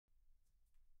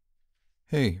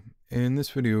Hey, in this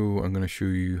video I'm going to show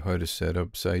you how to set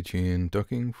up sidechain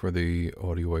ducking for the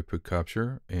audio output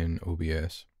capture in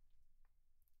OBS.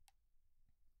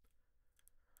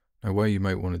 Now why you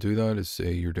might want to do that is,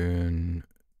 say you're doing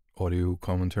audio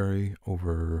commentary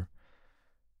over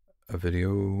a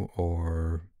video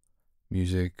or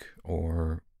music,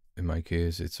 or in my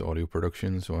case it's audio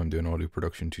production, so I'm doing audio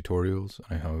production tutorials.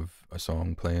 I have a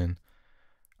song playing,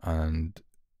 and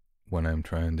when I'm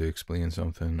trying to explain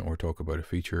something or talk about a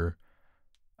feature,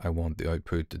 I want the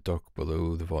output to duck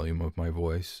below the volume of my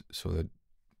voice so that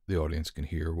the audience can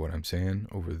hear what I'm saying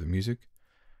over the music.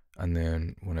 And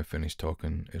then when I finish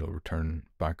talking, it'll return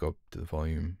back up to the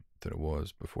volume that it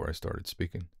was before I started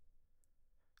speaking.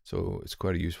 So it's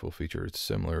quite a useful feature. It's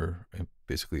similar,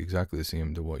 basically exactly the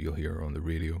same to what you'll hear on the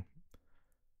radio.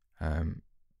 The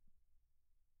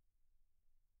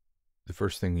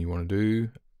first thing you want to do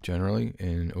generally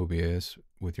in OBS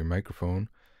with your microphone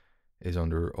is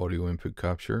under audio input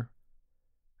capture.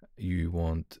 You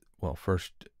want, well,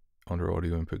 first under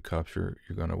audio input capture,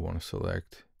 you're going to want to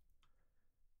select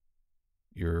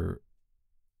your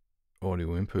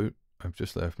audio input. I've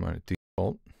just left mine at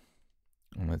default,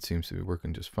 and that seems to be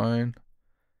working just fine.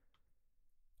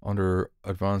 Under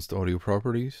advanced audio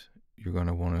properties, you're going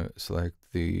to want to select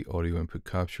the audio input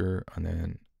capture and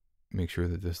then make sure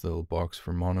that this little box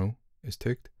for mono is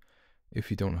ticked. If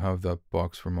you don't have that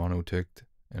box for mono ticked,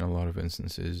 in a lot of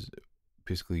instances,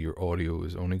 basically your audio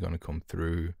is only going to come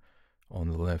through on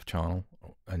the left channel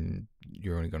and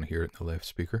you're only going to hear it in the left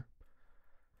speaker.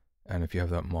 And if you have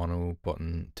that mono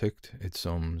button ticked, it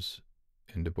sums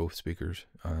into both speakers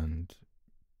and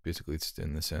basically it's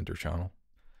in the center channel.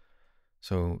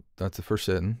 So that's the first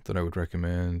setting that I would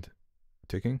recommend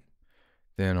ticking.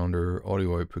 Then under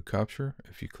audio output capture,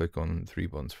 if you click on 3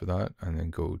 buttons for that and then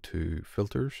go to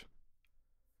filters,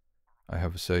 I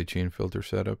have a sidechain filter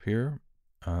set up here,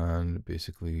 and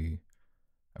basically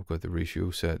I've got the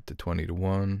ratio set to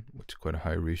 20:1, which is quite a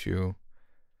high ratio.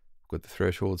 I've got the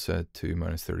threshold set to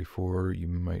 -34. You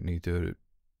might need to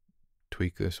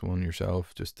tweak this one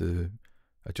yourself just to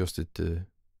adjust it to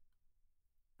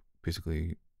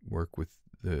basically work with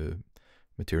the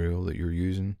material that you're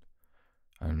using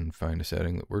and find a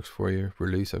setting that works for you.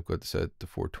 Release I've got set to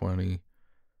 420.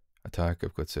 Attack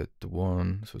I've got set to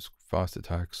 1, so it's fast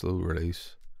attack, slow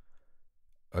release.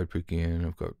 Output gain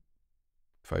I've got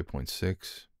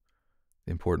 5.6.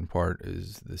 The important part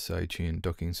is the sidechain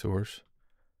ducking source.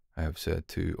 I have set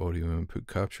to audio input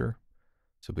capture.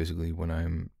 So basically when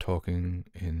I'm talking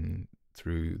in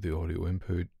through the audio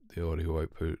input, the audio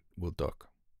output will duck.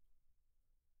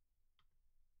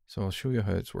 So I'll show you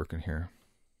how it's working here.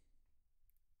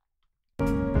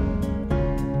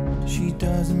 She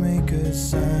doesn't make a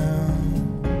sound.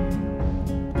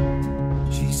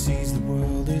 She sees the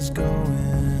world is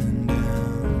going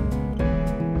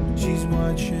down. She's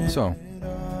watching. So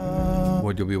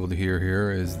what you'll be able to hear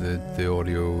here is that the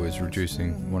audio is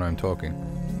reducing when I'm talking.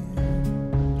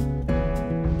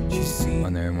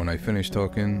 And then when I finish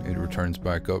talking, it returns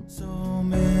back up. So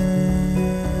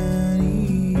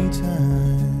many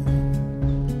times.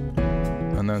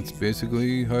 And that's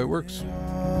basically how it works.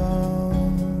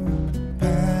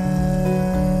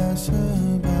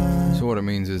 So what it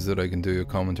means is that I can do a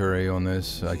commentary on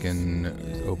this. I can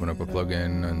open up a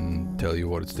plugin and tell you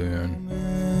what it's doing,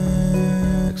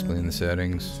 explain the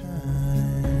settings,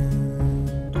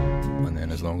 and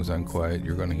then as long as I'm quiet,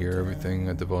 you're going to hear everything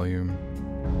at the volume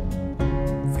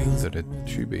that it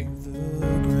should be.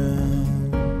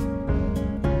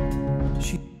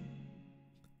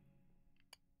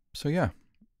 So yeah,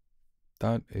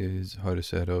 that is how to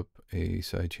set up a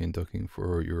sidechain ducking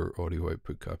for your audio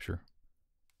output capture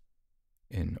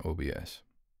in OBS.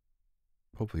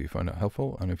 Hopefully you found it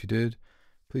helpful, and if you did,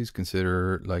 please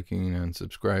consider liking and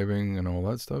subscribing and all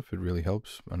that stuff. It really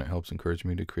helps, and it helps encourage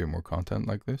me to create more content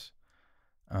like this.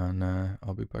 And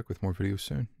I'll be back with more videos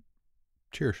soon.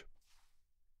 Cheers.